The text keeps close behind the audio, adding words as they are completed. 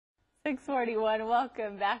6:41.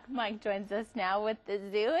 Welcome back. Mike joins us now with the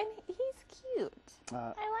zoo, and he's cute.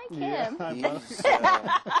 I like him.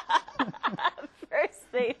 First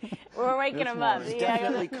thing, we're waking him up. He's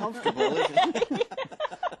definitely comfortable, isn't he?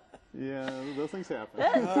 Yeah, those things happen.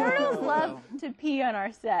 Turtles love to pee on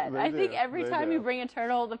our set. I think do. every They time do. you bring a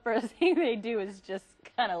turtle, the first thing they do is just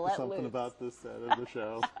kind of let Something loose. about this set of the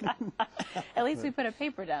show. At least we put a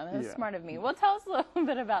paper down. That was Yeah. smart of me. Well, tell us a little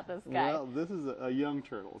bit about this guy. Well, this is a young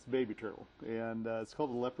turtle. It's a baby turtle. And it's called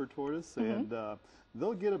a leopard tortoise. And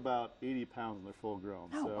they'll get about 80 pounds when they're full grown.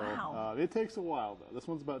 Oh, so wow. it takes a while, though. This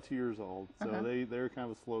one's about 2 years old. So they're kind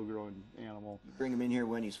of a slow-growing animal. You bring him in here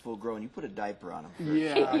when he's full grown. You put a diaper on him.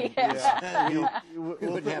 Yeah. We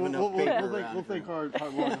wouldn't have enough paper around We'll think long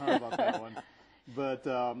and hard about that one. But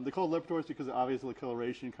they call it leopard tortoise because obviously the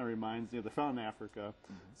coloration kind of reminds, they're found in Africa,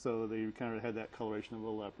 so they kind of had that coloration of a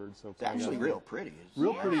leopard. So It's actually real pretty.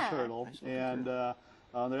 Real pretty turtle, Nice looking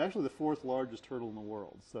and they're actually the fourth largest turtle in the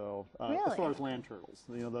world. So as far as land turtles,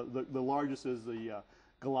 the largest is the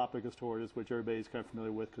Galapagos tortoise, which everybody's kind of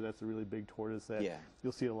familiar with because that's a really big tortoise that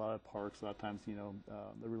you'll see at a lot of parks. A lot of times,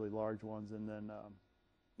 the really large ones, and then.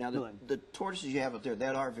 Now, the tortoises you have up there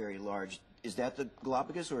that are very large, is that the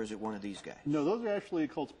Galapagos or is it one of these guys? No, those are actually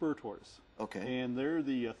called spur tortoise. Okay. And they're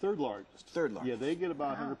the third largest. Third largest. Yeah, they get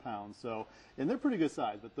about 100 pounds. So, and they're pretty good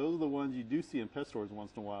size, but those are the ones you do see in pet stores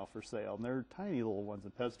once in a while for sale. And they're tiny little ones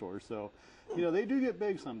in pet stores. So, they do get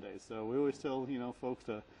big someday. So we always tell, folks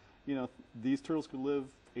to, these turtles could live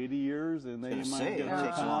 80 years, and they might get 100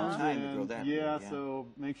 takes a long pounds. time to grow that big, yeah, so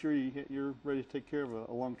make sure you're ready to take care of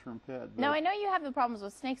a long-term pet. But now, I know you have the problems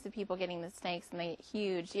with snakes, of people getting the snakes and they get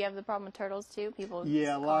huge. Do you have the problem with turtles too? People a lot of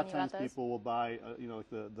calling you times about those? people will buy, like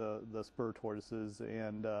the spur tortoises,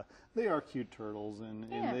 and they are cute turtles, and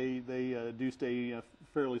they do stay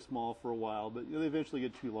fairly small for a while, but they eventually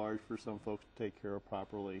get too large for some folks to take care of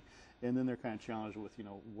properly. And then they're kind of challenged with,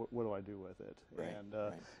 what do I do with it? Right,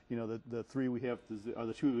 And the three we have at the zoo, or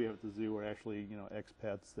the two we have at the zoo, are actually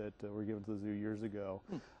ex-pets that were given to the zoo years ago.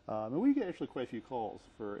 And we get actually quite a few calls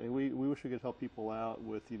and we wish we could help people out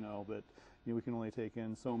with, but we can only take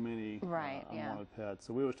in so many unwanted pets.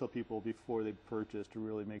 So we always tell people before they purchase to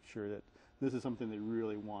really make sure that this is something they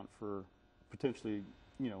really want for potentially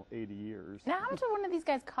 80 years. Now, how much would one of these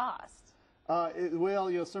guys cost? Some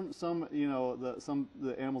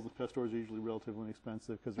the animals in pet stores are usually relatively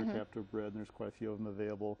inexpensive because they're captive bred, and there's quite a few of them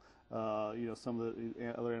available. Some of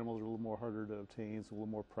the other animals are a little more harder to obtain, so a little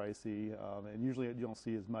more pricey, and usually you don't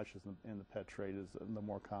see as much as in the pet trade as the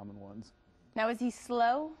more common ones. Now, is he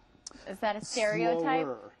slow? Is that a stereotype?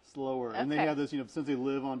 Slower. Okay. And they have this, since they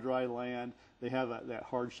live on dry land, they have that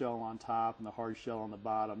hard shell on top and the hard shell on the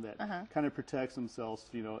bottom that kind of protects themselves.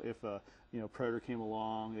 If a predator came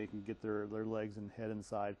along, they can get their legs and head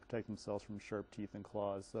inside, protect themselves from sharp teeth and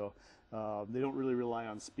claws. So they don't really rely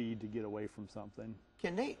on speed to get away from something.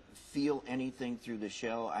 Can they feel anything through the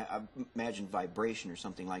shell? I imagine vibration or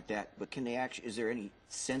something like that. But can they actually? Is there any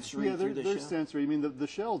sensory through the shell? Yeah, there's sensory. I mean, the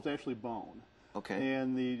shell is actually bone. Okay.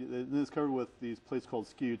 And then it's covered with these plates called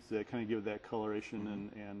scutes that kind of give that coloration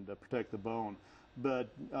and protect the bone. But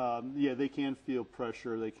they can feel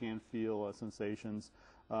pressure. They can feel sensations.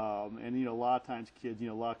 And a lot of times kids,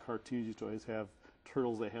 a lot of cartoons used to always have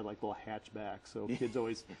turtles that had like little hatchbacks. So kids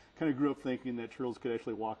always kind of grew up thinking that turtles could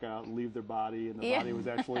actually walk out and leave their body, and the body was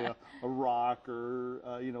actually a rock or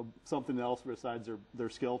something else besides their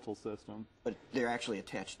skeletal system. But they're actually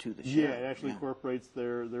attached to the shell. Yeah, it actually incorporates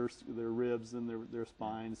their ribs and their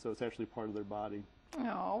spines, so it's actually part of their body.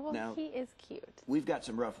 Oh, well, now, he is cute. We've got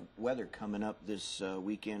some rough weather coming up this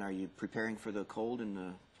weekend. Are you preparing for the cold and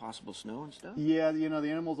the possible snow and stuff? Yeah, the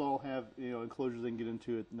animals all have enclosures they can get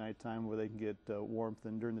into at nighttime where they can get warmth,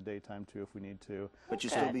 and during the daytime too if we need to. But you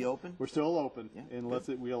still be open? We're still open unless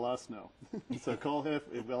we allow snow. So call if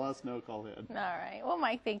we allow snow, call ahead. All right. Well,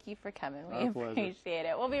 Mike, thank you for coming. We Our pleasure. appreciate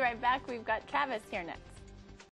it. We'll be right back. We've got Travis here next.